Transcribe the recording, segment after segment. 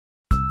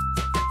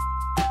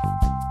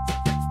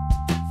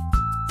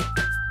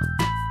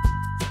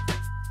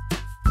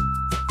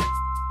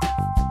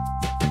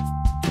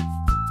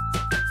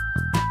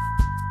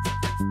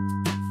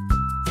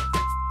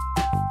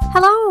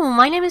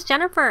my name is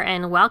Jennifer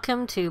and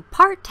welcome to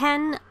part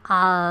 10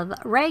 of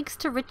Rags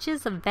to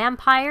Riches of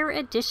Vampire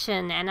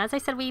Edition. And as I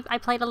said, I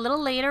played a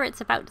little later.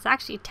 It's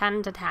actually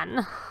 10 to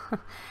 10.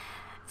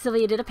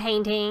 Sylvia did a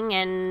painting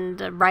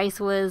and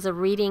Bryce was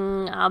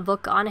reading a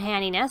book on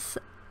handiness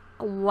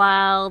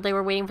while they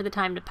were waiting for the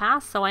time to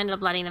pass, so I ended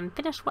up letting them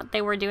finish what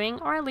they were doing,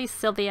 or at least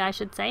Sylvia, I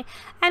should say.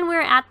 And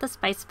we're at the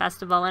Spice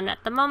Festival, and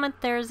at the moment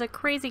there's a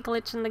crazy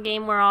glitch in the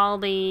game where all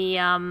the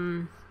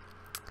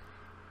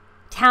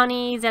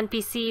townies,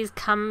 NPCs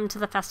come to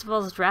the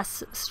festivals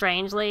dressed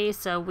strangely.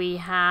 So we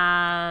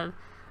have,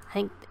 I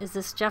think, is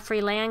this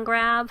Jeffrey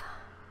Landgrab?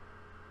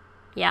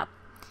 Yep,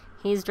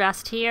 he's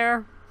dressed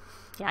here.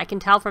 Yeah, I can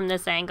tell from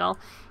this angle.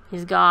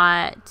 He's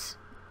got,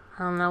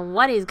 I don't know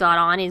what he's got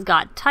on. He's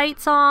got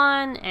tights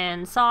on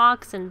and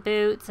socks and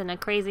boots and a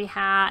crazy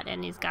hat,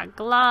 and he's got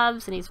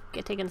gloves, and he's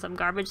taking some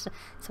garbage. So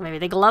maybe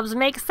the gloves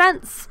make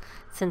sense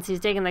since he's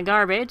taking the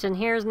garbage. And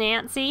here's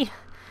Nancy.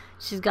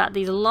 She's got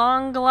these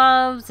long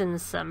gloves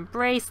and some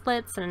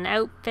bracelets and an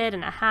outfit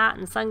and a hat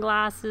and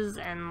sunglasses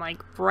and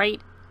like bright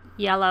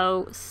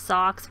yellow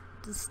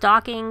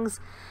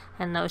stockings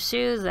and those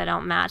shoes that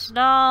don't match at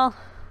all.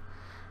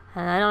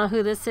 And I don't know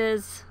who this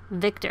is.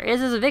 Victor.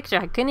 This is Victor.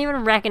 I couldn't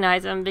even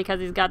recognize him because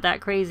he's got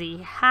that crazy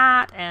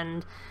hat,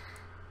 and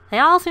they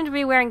all seem to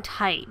be wearing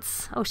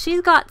tights. Oh,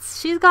 she's got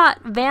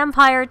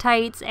vampire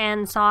tights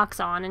and socks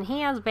on, and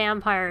he has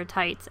vampire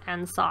tights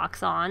and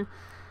socks on.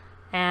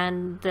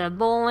 And the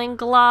bowling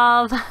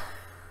glove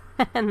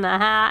and the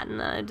hat,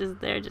 and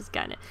they're just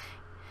kind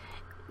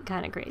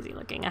of crazy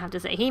looking, I have to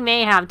say. He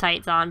may have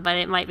tights on, but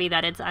it might be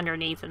that it's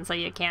underneath and so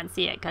you can't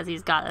see it because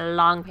he's got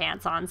long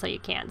pants on, so you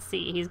can't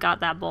see. He's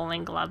got that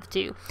bowling glove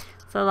too.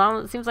 So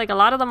it seems like a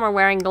lot of them are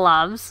wearing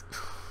gloves.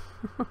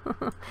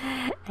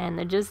 And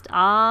they're just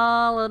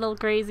all a little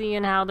crazy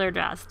in how they're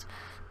dressed.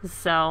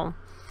 So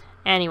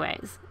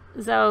anyways,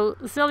 so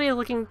Sylvia's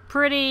looking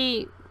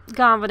pretty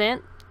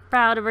confident,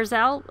 proud of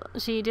herself.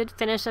 She did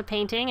finish a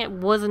painting. It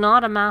was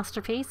not a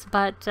masterpiece,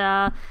 but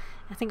I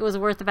think it was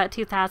worth about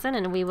 2,000,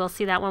 and we will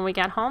see that when we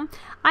get home.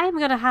 I am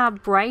going to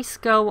have Bryce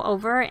go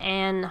over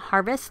and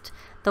harvest.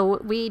 Though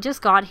we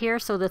just got here,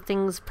 so the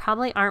things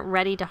probably aren't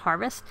ready to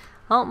harvest.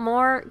 Oh,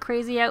 more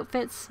crazy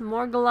outfits,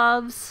 more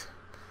gloves.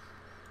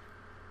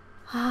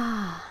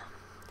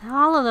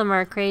 All of them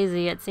are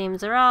crazy, it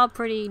seems. They're all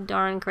pretty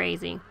darn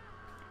crazy,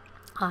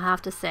 I'll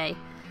have to say.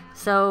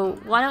 So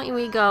why don't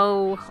we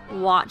go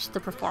watch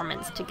the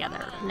performance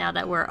together now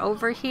that we're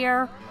over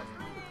here.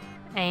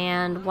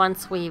 And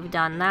once we've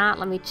done that,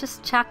 let me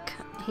just check.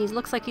 He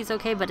looks like he's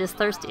okay, but his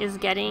thirst is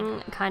getting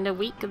kind of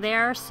weak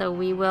there. So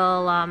we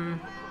will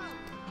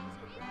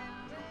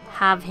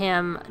have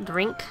him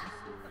drink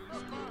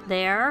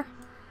there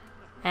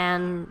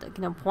and,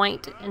 you know,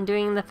 point in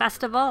doing the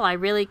festival. I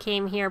really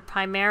came here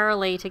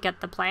primarily to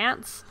get the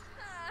plants,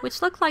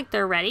 which look like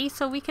they're ready.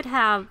 So we could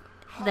have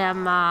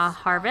them have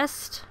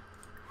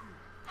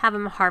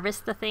him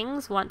harvest the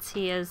things once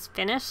he is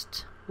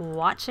finished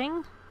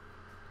watching.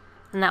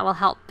 And that will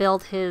help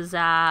build his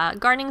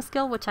gardening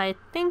skill, which I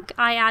think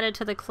I added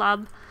to the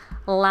club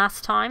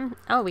last time.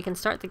 Oh, we can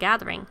start the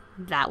gathering.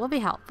 That will be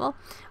helpful.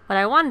 What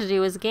I wanted to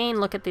do is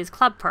look at these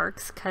club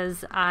perks,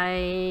 because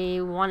I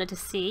wanted to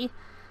see.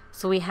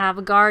 So we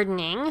have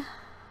gardening,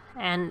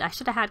 and I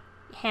should have had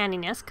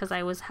handiness, because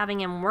I was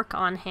having him work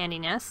on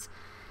handiness.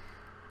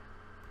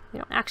 We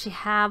don't actually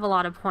have a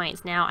lot of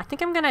points. Now, I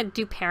think I'm going to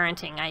do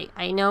parenting.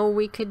 I know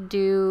I could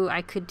do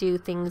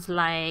things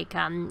like,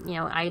 you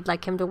know, I'd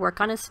like him to work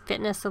on his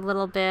fitness a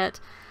little bit.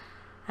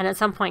 And at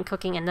some point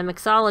cooking, and the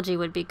mixology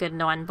would be good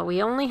one. But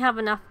we only have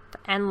enough,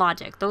 and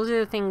logic. Those are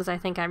the things I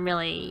think I'm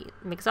really,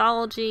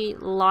 mixology,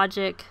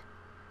 logic,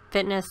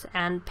 fitness,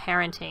 and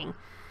parenting.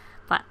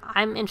 But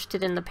I'm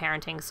interested in the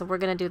parenting, so we're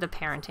going to do the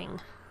parenting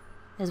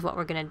is what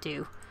we're going to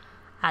do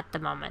at the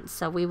moment.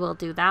 So we will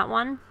do that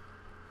one.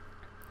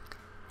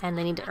 And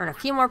they need to earn a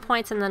few more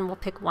points, and then we'll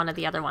pick one of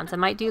the other ones. I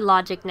might do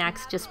logic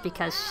next, just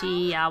because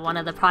she, one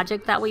of the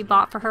project that we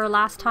bought for her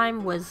last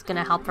time was going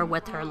to help her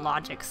with her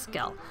logic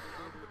skill.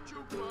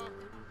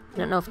 I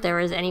don't know if there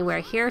is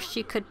anywhere here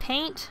she could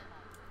paint.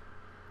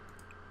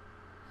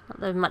 Not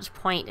there's much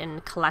point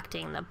in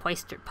collecting the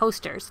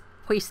posters.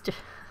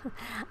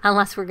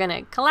 Unless we're going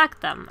to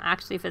collect them,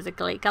 actually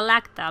physically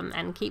collect them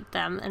and keep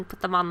them and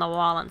put them on the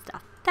wall and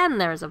stuff. Then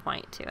there's a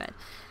point to it.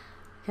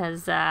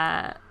 Because,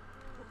 I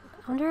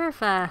wonder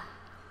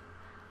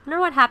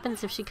what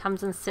happens if she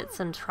comes and sits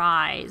and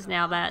tries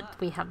now that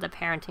we have the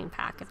parenting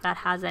pack, if that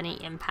has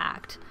any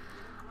impact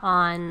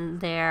on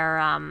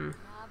their,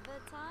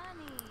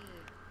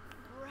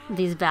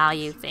 these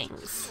value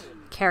things,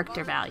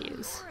 character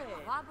values.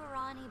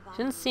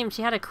 Didn't seem,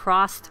 she had a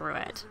cross through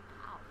it.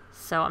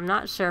 So I'm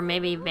not sure,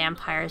 maybe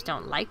vampires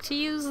don't like to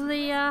use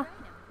the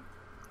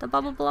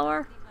bubble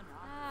blower.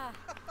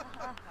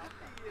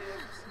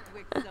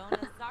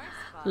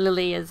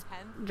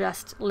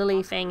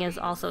 Lily Fang is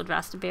also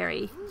dressed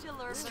very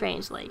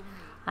strangely.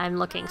 I'm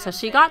looking. So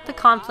she got the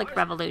conflict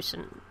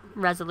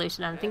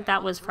resolution. I think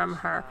that was from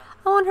her.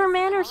 Oh, and her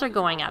manners are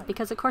going up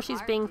because of course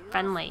she's being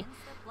friendly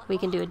We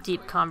can do a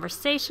deep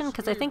conversation,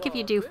 because I think if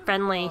you do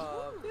friendly...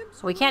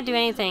 We can't do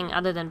anything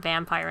other than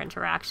vampire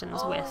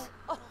interactions with...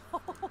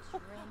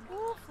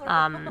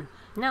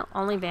 no,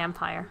 only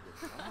vampire.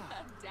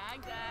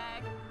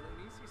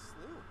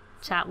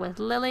 Chat with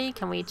Lily.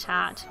 Can we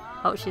chat?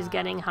 Oh, she's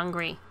getting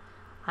hungry,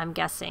 I'm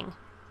guessing.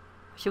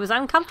 She was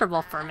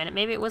uncomfortable for a minute.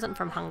 Maybe it wasn't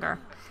from hunger.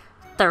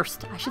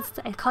 Thirst.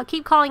 I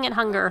keep calling it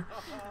hunger,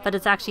 but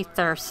it's actually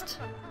thirst.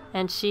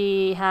 And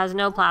she has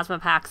no plasma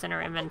packs in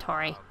her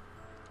inventory.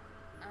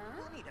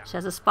 She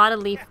has a spotted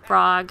leaf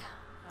frog.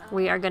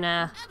 We are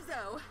gonna...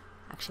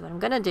 Actually, what I'm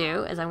gonna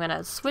do is I'm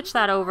gonna switch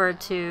that over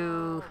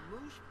to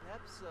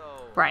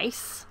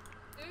Bryce.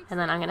 And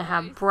then I'm gonna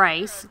have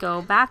Bryce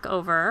go back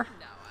over.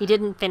 He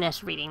didn't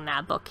finish reading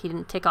that book. He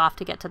didn't tick off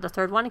to get to the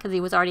third one because he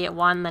was already at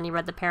 1. Then he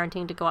read the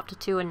parenting to go up to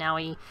 2, and now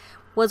he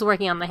was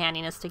working on the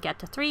handiness to get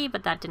to 3,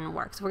 but that didn't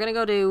work. So we're gonna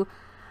go to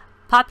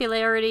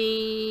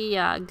popularity,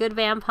 good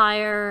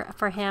vampire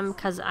for him,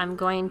 because I'm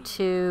going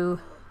to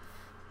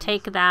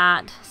take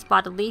that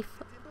spotted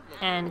leaf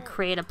and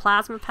create a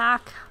plasma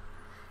pack,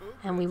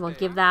 and we will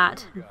give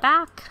that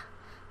back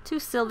to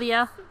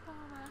Sylvia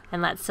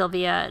and let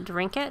Sylvia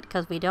drink it,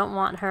 because we don't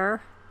want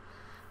her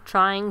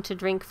trying to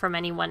drink from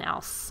anyone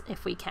else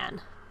if we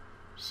can.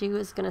 She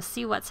was gonna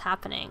see what's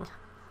happening.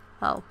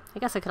 Oh, I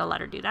guess I could have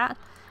let her do that.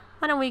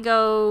 Why don't we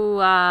go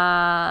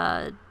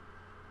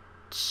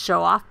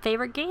show off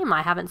favorite game?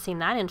 I haven't seen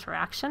that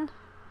interaction.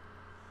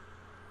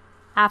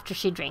 After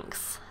she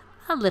drinks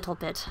a little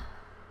bit.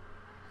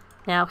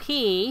 Now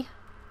he...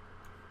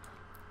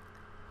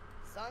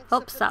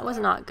 Oops, that was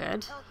not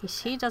good.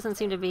 He doesn't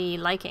seem to be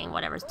liking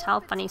whatever's.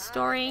 Tell funny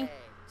story.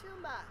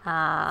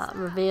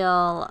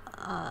 Reveal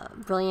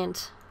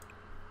brilliant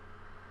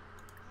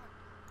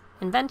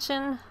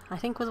invention, I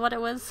think was what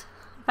it was,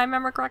 if I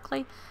remember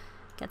correctly.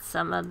 Get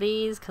some of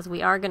these, because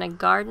we are going to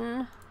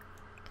garden.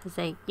 Because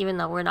they, even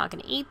though we're not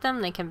going to eat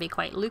them, they can be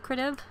quite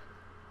lucrative.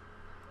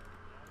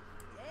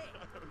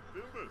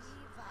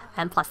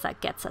 And plus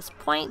that gets us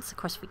points. Of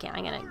course we can't.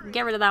 I'm going to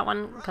get rid of that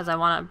one because I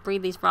want to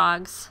breed these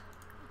frogs.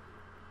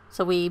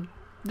 So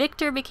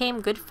Victor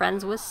became good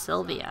friends with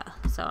Sylvia.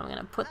 So I'm going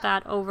to put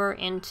that over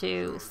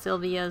into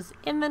Sylvia's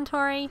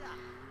inventory.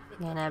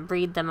 I'm going to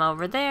breed them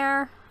over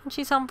there. And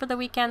she's home for the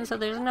weekend, so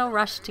there's no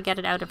rush to get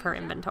it out of her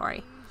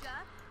inventory.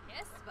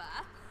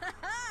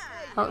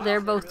 Oh,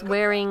 they're both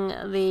wearing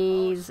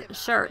these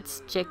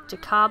shirts.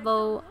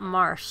 Jacobo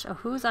Marsh. Oh,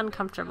 who's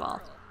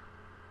uncomfortable?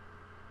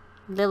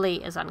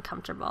 Lily is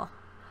uncomfortable.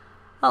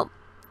 Oh,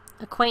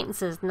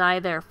 acquaintances.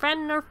 Neither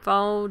friend nor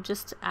foe,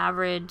 just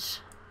average.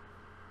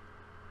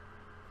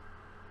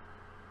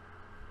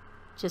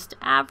 Just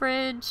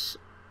average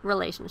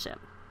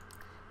relationship.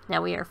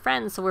 Now we are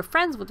friends, so we're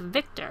friends with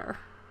Victor.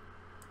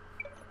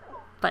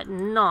 But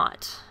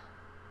not.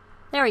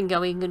 There we go.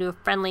 We can do a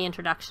friendly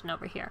introduction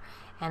over here.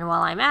 And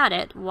while I'm at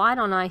it, why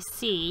don't I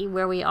see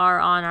where we are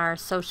on our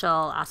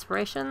social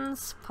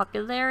aspirations,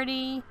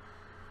 popularity,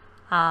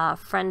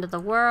 friend of the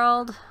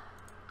world.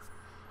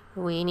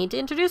 We need to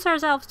introduce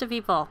ourselves to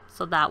people,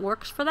 so that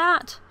works for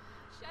that.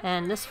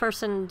 And this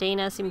person,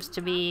 Dana, seems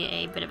to be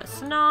a bit of a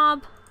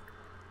snob.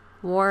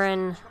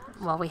 Warren,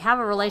 well, we have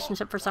a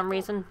relationship for some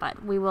reason,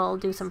 but we will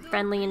do some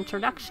friendly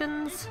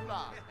introductions.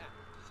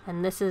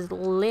 And this is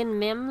Lynn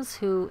Mims,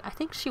 who I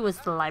think she was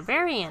the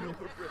librarian.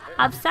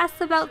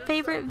 Obsessed about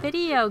favorite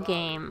video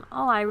game.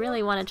 Oh, I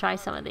really want to try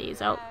some of these.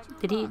 Oh,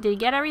 did he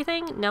get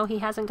everything? No, he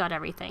hasn't got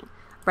everything.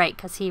 Right,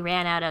 because he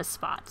ran out of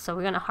spots. So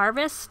we're going to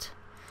harvest.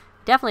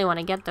 Definitely want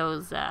to get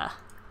those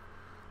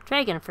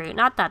dragon fruit.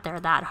 Not that they're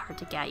that hard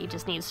to get. You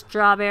just need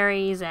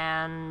strawberries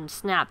and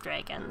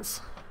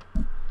snapdragons.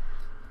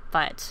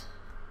 But,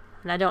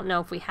 and I don't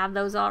know if we have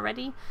those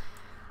already.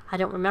 I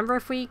don't remember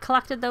if we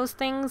collected those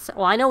things.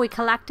 Well, I know we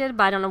collected,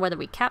 but I don't know whether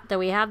we kept them.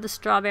 We have the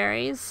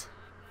strawberries.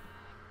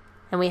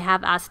 And we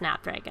have a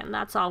snapdragon.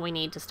 That's all we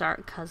need to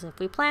start, because if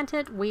we plant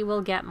it, we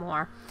will get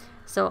more.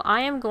 So I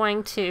am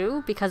going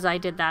to, because I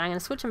did that, I'm going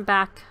to switch him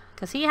back,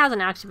 because he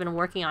hasn't actually been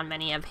working on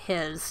many of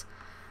his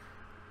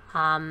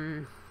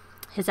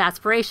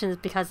aspirations,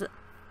 because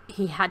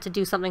he had to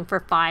do something for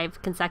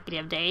 5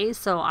 consecutive days,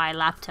 so I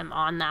left him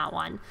on that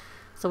one.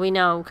 So we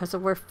know, because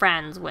we're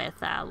friends with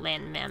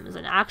Lynn Mims,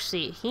 and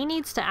actually he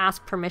needs to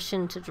ask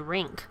permission to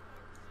drink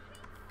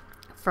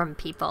from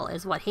people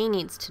is what he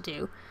needs to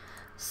do.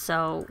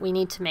 So we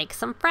need to make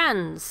some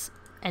friends.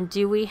 And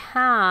do we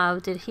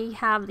have,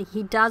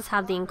 he does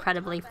have the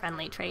incredibly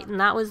friendly trait,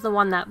 and that was the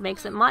one that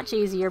makes it much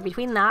easier.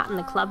 Between that and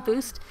the club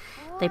boost,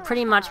 they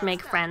pretty much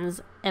make friends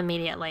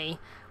immediately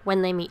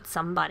when they meet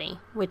somebody,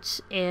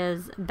 which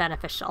is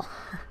beneficial.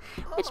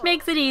 Which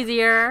makes it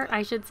easier,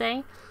 I should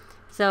say.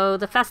 So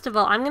the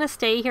festival, I'm going to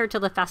stay here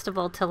till the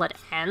festival till it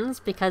ends,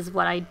 because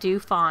what I do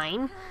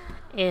find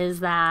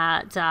is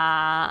that,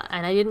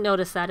 and I didn't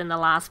notice that in the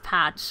last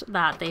patch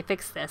that they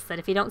fixed this, that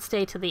if you don't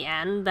stay to the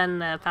end, then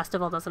the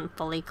festival doesn't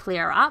fully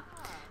clear up,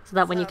 so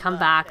that when you come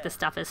back, the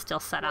stuff is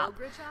still set up.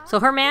 So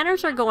her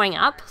manners are going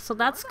up, so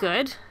that's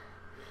good.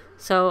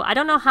 So I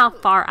don't know how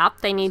far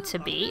up they need to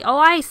be. Oh,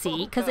 I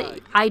see, because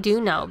I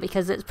do know,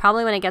 because it's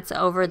probably when it gets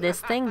over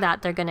this thing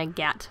that they're going to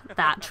get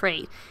that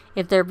trait.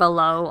 If they're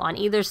below on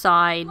either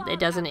side, it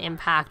doesn't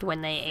impact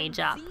when they age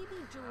up.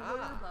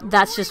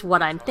 That's just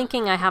what I'm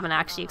thinking. I haven't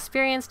actually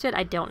experienced it.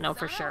 I don't know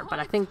for sure, but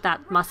I think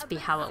that must be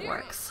how it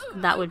works.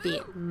 That would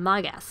be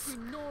my guess.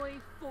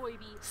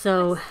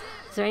 So,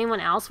 is there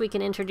anyone else we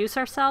can introduce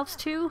ourselves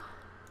to?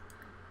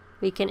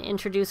 We can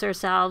introduce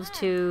ourselves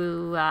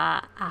to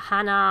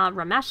Ahana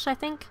Ramesh, I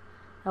think.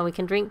 Oh, we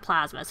can drink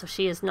plasma, so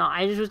she is not.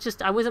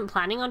 I wasn't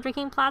planning on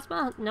drinking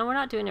plasma. No, we're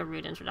not doing a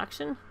rude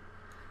introduction.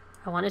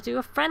 I want to do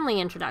a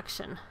friendly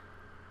introduction.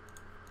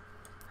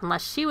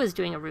 Unless she was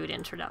doing a rude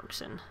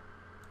introduction.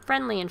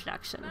 Friendly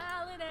introduction.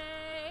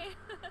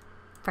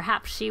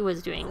 Perhaps she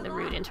was doing the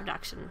rude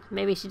introduction.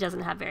 Maybe she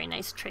doesn't have very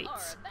nice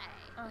traits.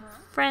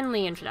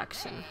 Friendly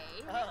introduction.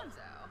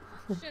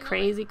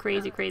 Crazy,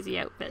 crazy, crazy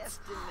outfits.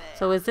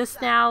 So is this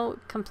now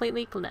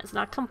completely... It's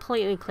not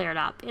completely cleared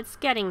up. It's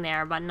getting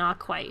there, but not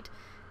quite.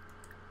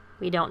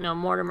 We don't know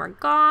Mortimer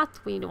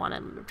Goth. We want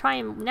to try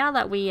and... Now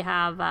that we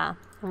have... and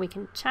we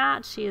can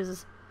chat, she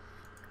is...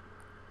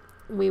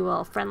 We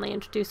will friendly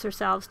introduce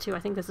ourselves to... I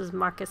think this is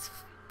Marcus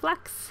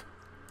Flex.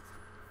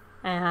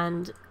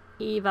 And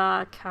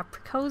Eva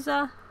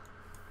Capricosa.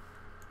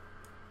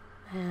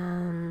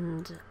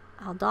 And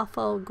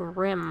Adolfo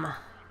Grimm.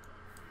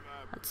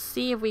 Let's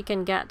see if we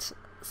can get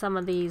some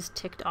of these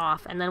ticked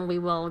off, and then we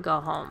will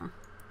go home.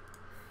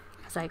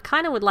 Because I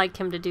kind of would like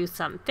him to do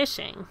some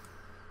fishing.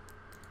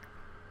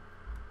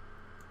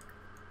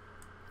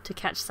 To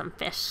catch some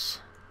fish.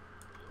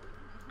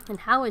 And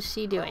how is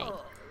she doing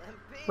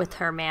with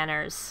her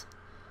manners?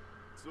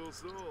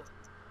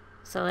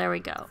 So there we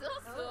go.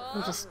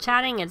 I'm just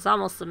chatting. It's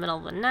almost the middle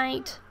of the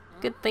night.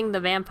 Good thing the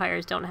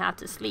vampires don't have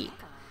to sleep.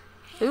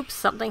 Oops,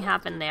 something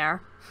happened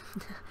there.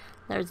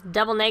 There's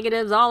double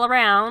negatives all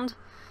around.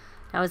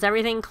 Now is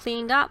everything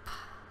cleaned up?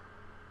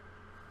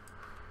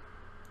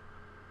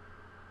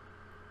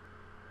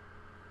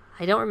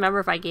 I don't remember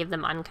if I gave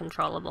them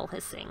uncontrollable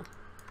hissing.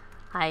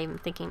 I'm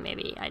thinking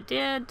maybe I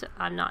did.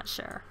 I'm not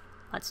sure.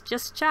 Let's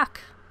just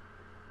check.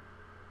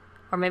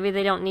 Or maybe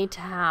they don't need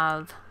to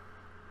have...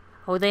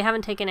 Oh, they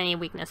haven't taken any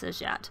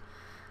weaknesses yet.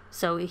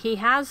 So she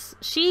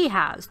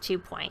has 2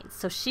 points.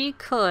 So she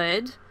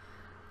could...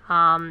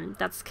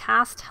 that's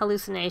cast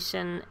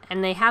hallucination,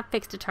 and they have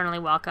fixed eternally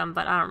welcome,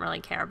 but I don't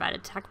really care about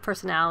it. Detect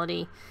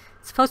personality.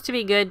 It's supposed to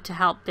be good to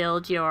help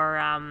build your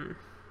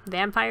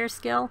vampire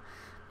skill,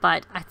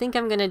 but I think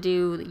I'm gonna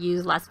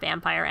use less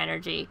vampire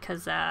energy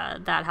because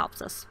that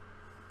helps us,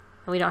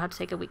 and we don't have to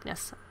take a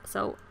weakness.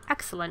 So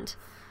excellent.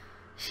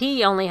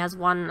 He only has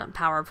 1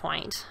 power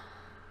point.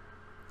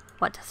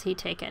 What does he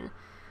take in?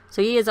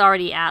 So he is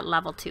already at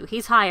level 2.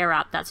 He's higher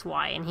up, that's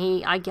why. And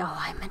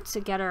I meant to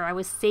get her. I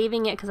was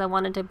saving it because I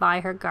wanted to buy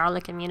her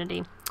garlic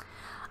immunity.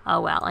 Oh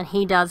well, and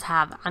he does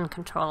have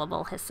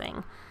uncontrollable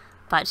hissing.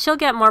 But she'll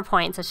get more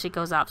points as she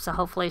goes up, so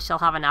hopefully she'll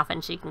have enough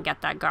and she can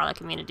get that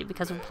garlic immunity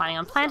because we're planning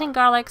on planting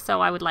garlic,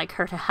 so I would like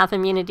her to have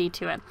immunity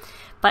to it.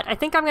 But I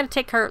think I'm going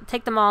to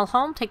take them all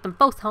home, take them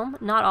both home,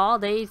 not all.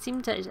 They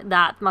seem to,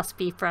 that must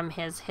be from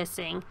his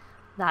hissing,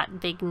 that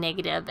big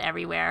negative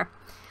everywhere.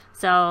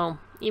 So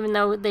even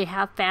though they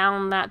have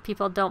found that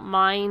people don't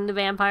mind the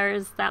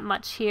vampires that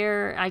much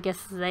here, I guess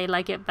they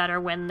like it better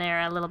when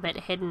they're a little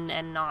bit hidden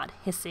and not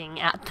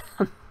hissing at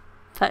them.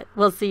 But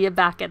we'll see you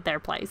back at their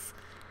place.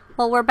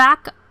 Well, we're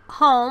back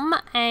home,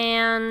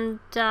 and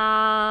you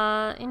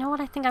know what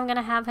I think I'm going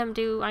to have him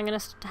do? I'm going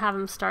to have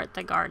him start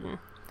the garden.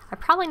 I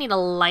probably need a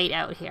light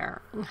out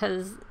here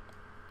because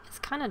it's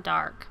kind of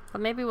dark,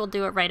 but maybe we'll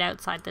do it right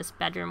outside this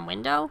bedroom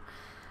window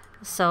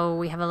so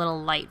we have a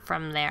little light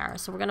from there.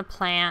 So we're going to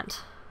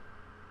plant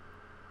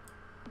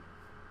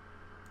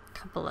a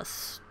couple of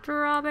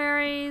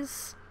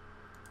strawberries.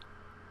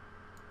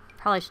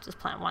 Probably should just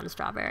plant 1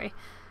 strawberry.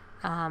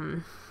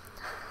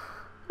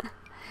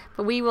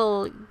 But we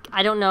will,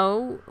 I don't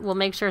know, we'll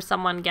make sure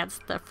someone gets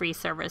the free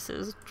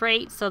services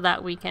straight so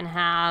that we can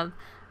have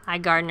a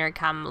gardener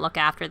come look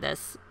after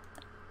this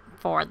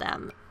for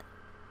them.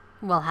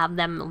 We'll have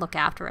them look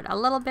after it a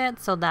little bit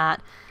so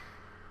that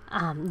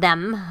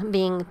them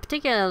being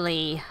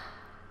particularly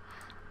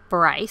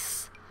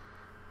Bryce,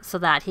 so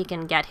that he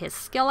can get his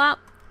skill up.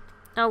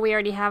 Oh, we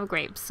already have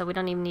grapes, so we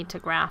don't even need to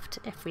graft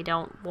if we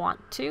don't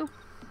want to.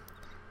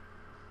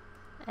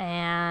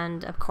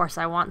 And of course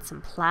I want some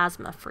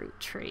plasma fruit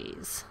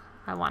trees.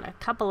 I want a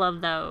couple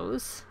of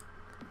those.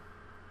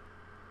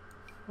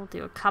 We'll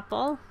do a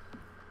couple.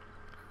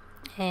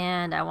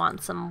 And I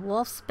want some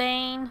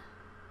wolfsbane.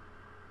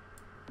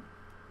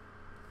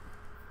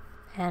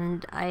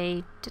 And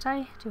do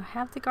I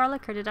have the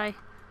garlic, or did I?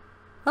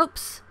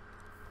 Oops.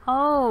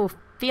 Oh,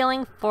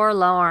 feeling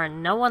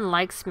forlorn. No one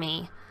likes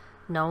me.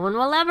 No one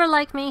will ever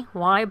like me.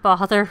 Why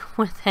bother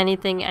with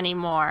anything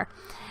anymore?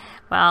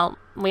 Well,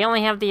 we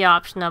only have the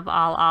option of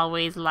I'll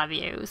always love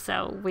you,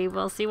 so we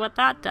will see what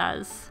that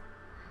does.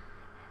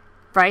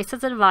 Bryce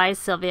has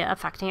advised Sylvia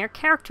affecting her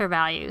character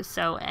values,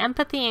 so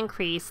empathy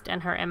increased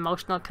and her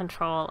emotional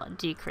control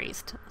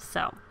decreased.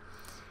 So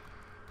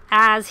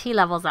as he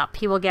levels up,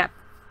 he will get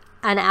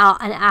an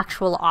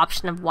actual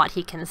option of what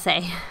he can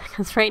say.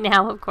 Because right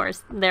now, of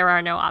course, there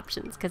are no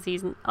options because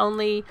he's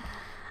only,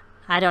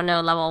 I don't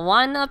know, level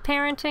 1 of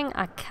parenting.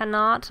 I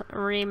cannot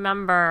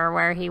remember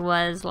where he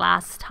was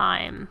last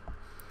time.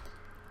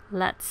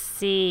 Let's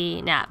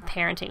see. Nah,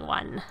 parenting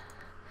 1.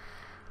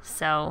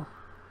 So,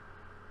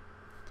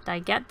 did I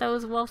get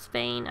those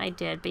wolfsbane? I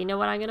did. But you know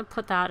what? I'm going to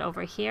put that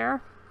over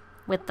here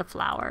with the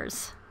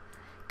flowers.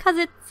 Because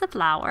it's a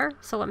flower,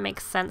 so it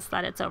makes sense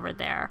that it's over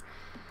there.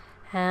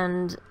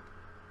 And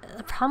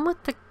the problem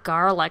with the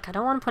garlic, I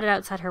don't want to put it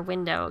outside her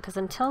window, because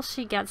until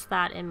she gets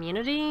that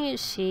immunity,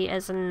 she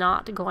is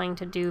not going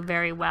to do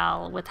very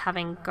well with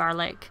having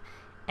garlic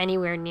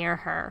anywhere near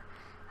her.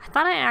 I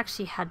thought I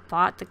actually had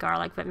bought the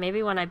garlic, but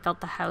maybe when I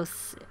built the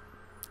house,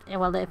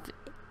 well,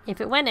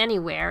 if it went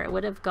anywhere, it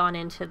would have gone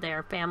into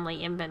their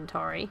family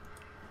inventory.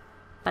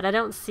 But I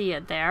don't see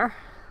it there.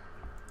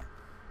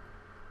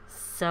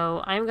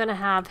 So I'm going to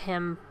have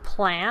him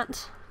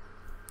plant.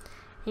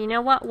 You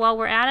know what? While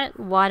we're at it,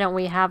 why don't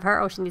we have her?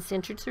 Oh, she needs to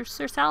introduce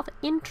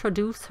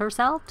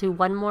herself to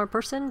one more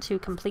person to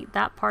complete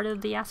that part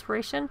of the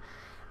aspiration.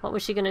 What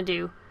was she going to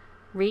do?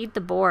 Read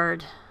the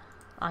board.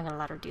 I'm going to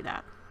let her do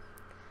that.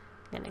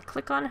 I'm going to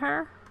click on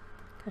her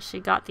because she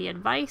got the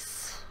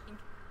advice.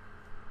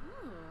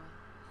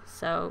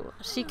 So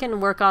she can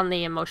work on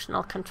the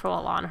emotional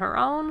control on her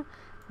own.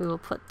 We will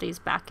put these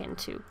back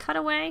into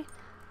cutaway.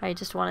 I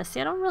just want to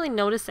see. I don't really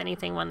notice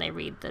anything when they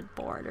read the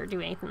board or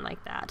do anything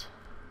like that.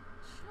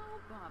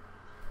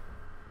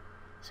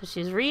 So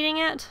she's reading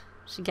it.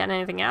 She getting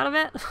anything out of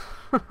it?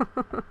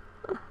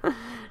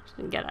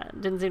 She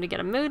didn't seem to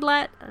get a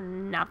moodlet.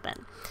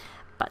 Nothing.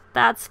 But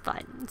that's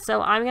fine.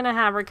 So I'm going to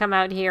have her come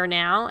out here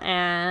now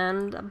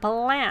and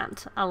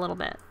plant a little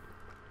bit.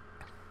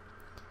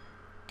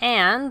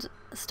 And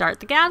start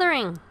the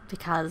gathering,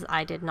 because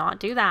I did not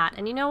do that.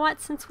 And you know what?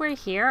 Since we're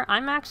here,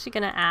 I'm actually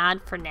going to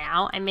add for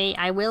now.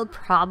 I will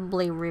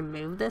probably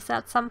remove this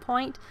at some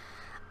point.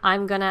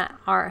 I'm going to,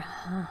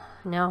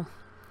 no.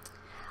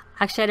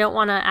 Actually, I don't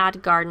want to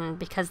add garden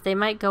because they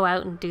might go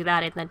out and do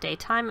that in the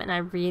daytime, and I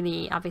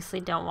really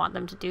obviously don't want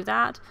them to do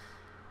that.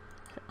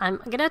 I'm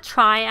going to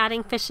try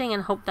adding fishing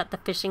and hope that the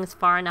fishing is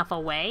far enough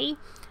away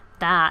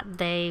that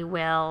they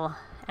will,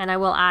 and I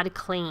will add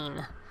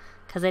clean.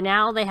 Because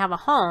now they have a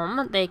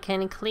home, they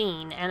can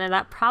clean, and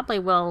that probably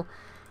will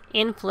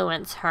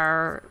influence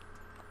her.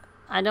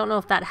 I don't know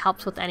if that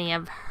helps with any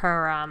of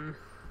her,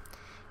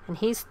 and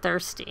he's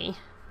thirsty.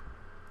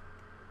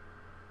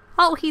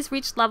 Oh, he's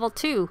reached level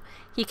 2.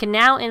 He can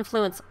now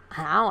influence,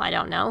 how? I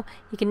don't know.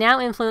 He can now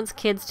influence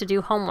kids to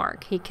do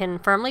homework. He can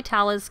firmly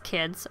tell his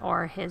kids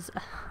or his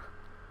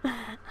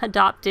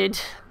adopted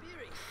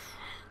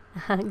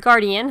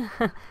guardian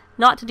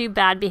not to do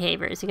bad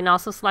behaviors. You can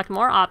also select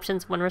more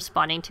options when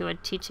responding to a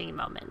teaching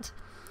moment.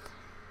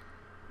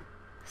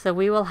 So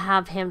we will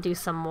have him do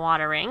some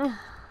watering.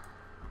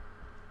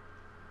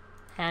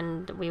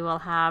 And we will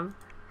have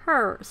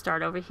her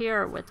start over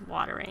here with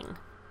watering.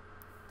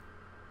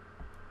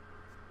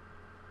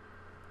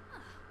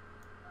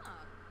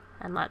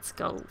 And let's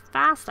go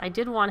fast. I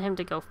did want him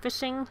to go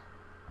fishing.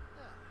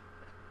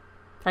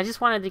 I just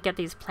wanted to get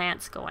these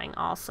plants going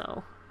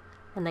also.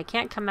 And they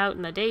can't come out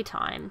in the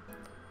daytime.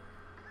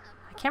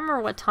 I can't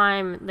remember what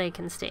time they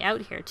can stay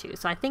out here too,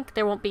 so I think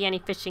there won't be any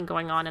fishing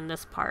going on in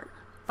this part,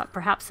 but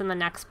perhaps in the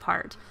next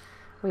part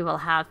we will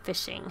have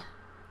fishing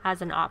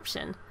as an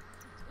option.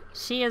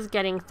 She is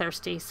getting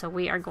thirsty, so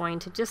we are going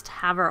to just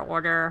have her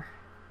order,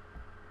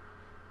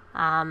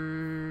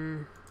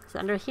 is it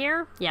under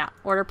here? Yeah,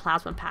 order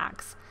plasma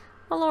packs.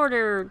 We'll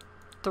order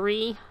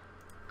 3,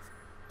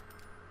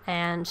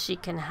 and she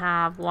can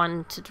have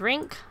 1 to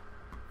drink.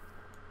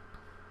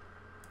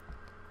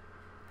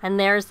 And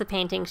there's the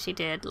painting she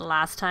did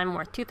last time,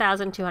 worth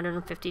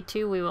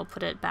 2,252. We will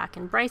put it back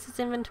in Bryce's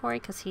inventory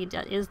because he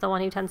is the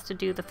one who tends to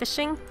do the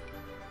fishing.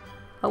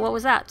 Oh, what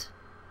was that?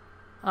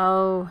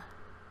 Oh,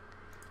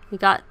 we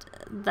got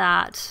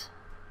that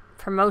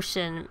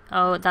promotion.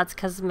 Oh,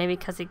 that's maybe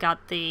because he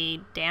got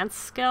the dance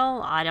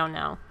skill? I don't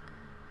know.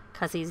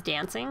 Because he's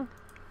dancing?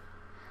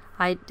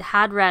 I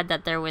had read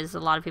that there was a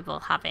lot of people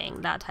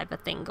having that type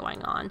of thing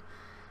going on.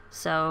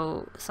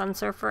 So, Sun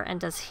Surfer, and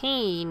does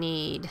he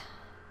need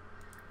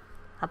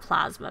a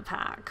plasma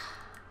pack?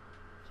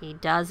 He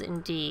does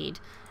indeed.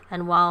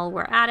 And while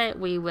we're at it,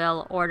 we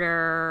will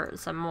order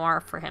some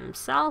more for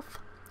himself.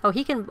 Oh,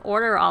 he can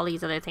order all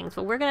these other things,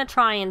 but we're going to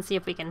try and see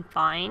if we can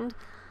find,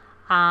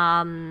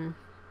 because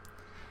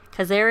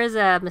there is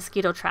a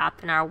mosquito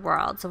trap in our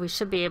world, so we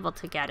should be able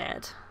to get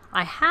it.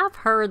 I have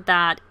heard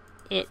that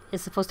it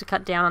is supposed to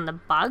cut down on the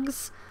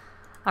bugs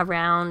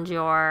around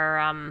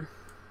your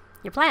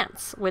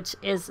plants, which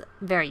is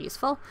very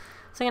useful.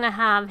 So I'm going to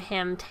have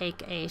him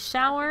take a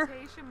shower.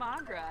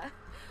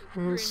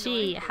 And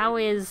how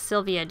is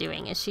Sylvia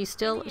doing? Is she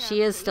still,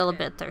 she is still a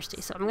bit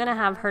thirsty. So I'm going to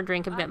have her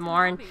drink a bit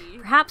more, and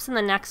perhaps in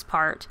the next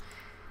part,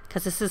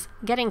 because this is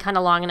getting kind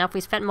of long enough,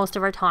 we spent most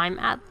of our time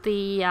at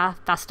the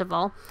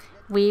festival.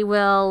 We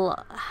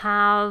will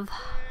have,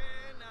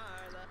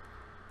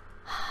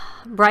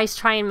 Bryce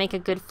try and make a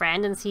good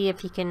friend and see if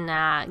he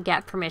can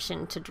get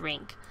permission to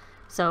drink.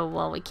 So,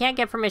 well, we can't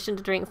get permission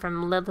to drink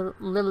from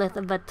Lilith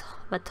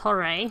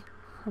Vatore.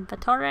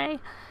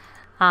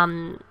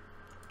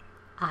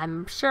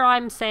 I'm sure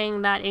I'm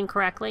saying that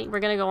incorrectly.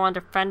 We're going to go on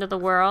to Friend of the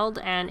World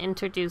and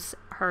introduce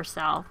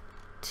herself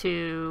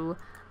to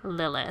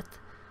Lilith.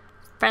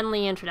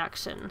 Friendly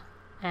introduction.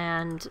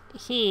 And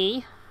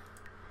he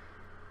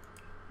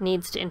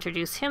needs to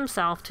introduce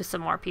himself to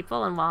some more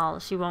people, and while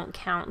she won't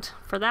count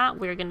for that,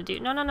 we're going to do...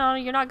 No,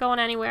 you're not going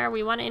anywhere.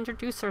 We want to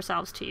introduce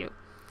ourselves to you.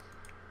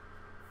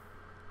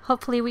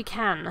 Hopefully we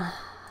can.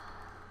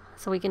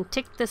 So we can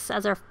tick this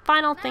as our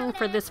final thing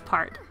for this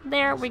part.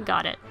 There, we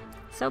got it.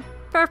 So,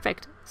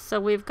 perfect. So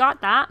we've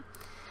got that.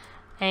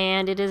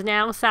 And it is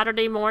now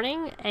Saturday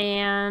morning,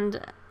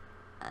 and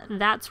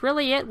that's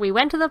really it. We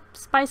went to the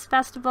Spice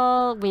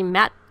Festival. We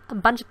met a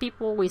bunch of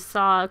people. We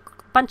saw a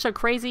bunch of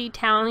crazy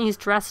townies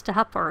dressed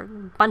up, or a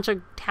bunch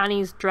of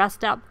townies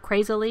dressed up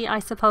crazily, I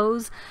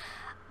suppose.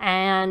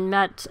 And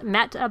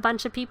met a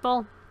bunch of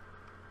people.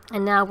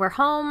 And now we're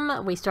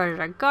home. We started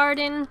our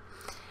garden.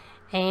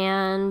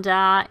 And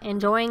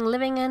enjoying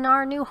living in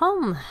our new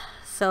home.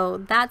 So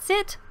that's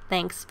it.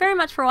 Thanks very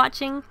much for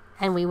watching,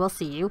 and we will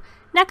see you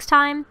next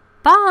time.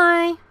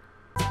 Bye!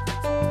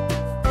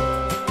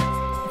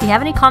 If you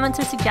have any comments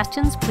or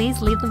suggestions,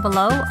 please leave them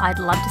below. I'd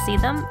love to see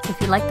them. If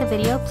you like the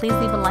video, please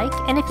leave a like.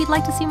 And if you'd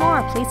like to see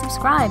more, please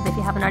subscribe if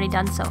you haven't already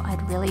done so.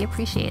 I'd really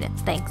appreciate it.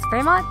 Thanks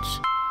very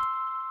much!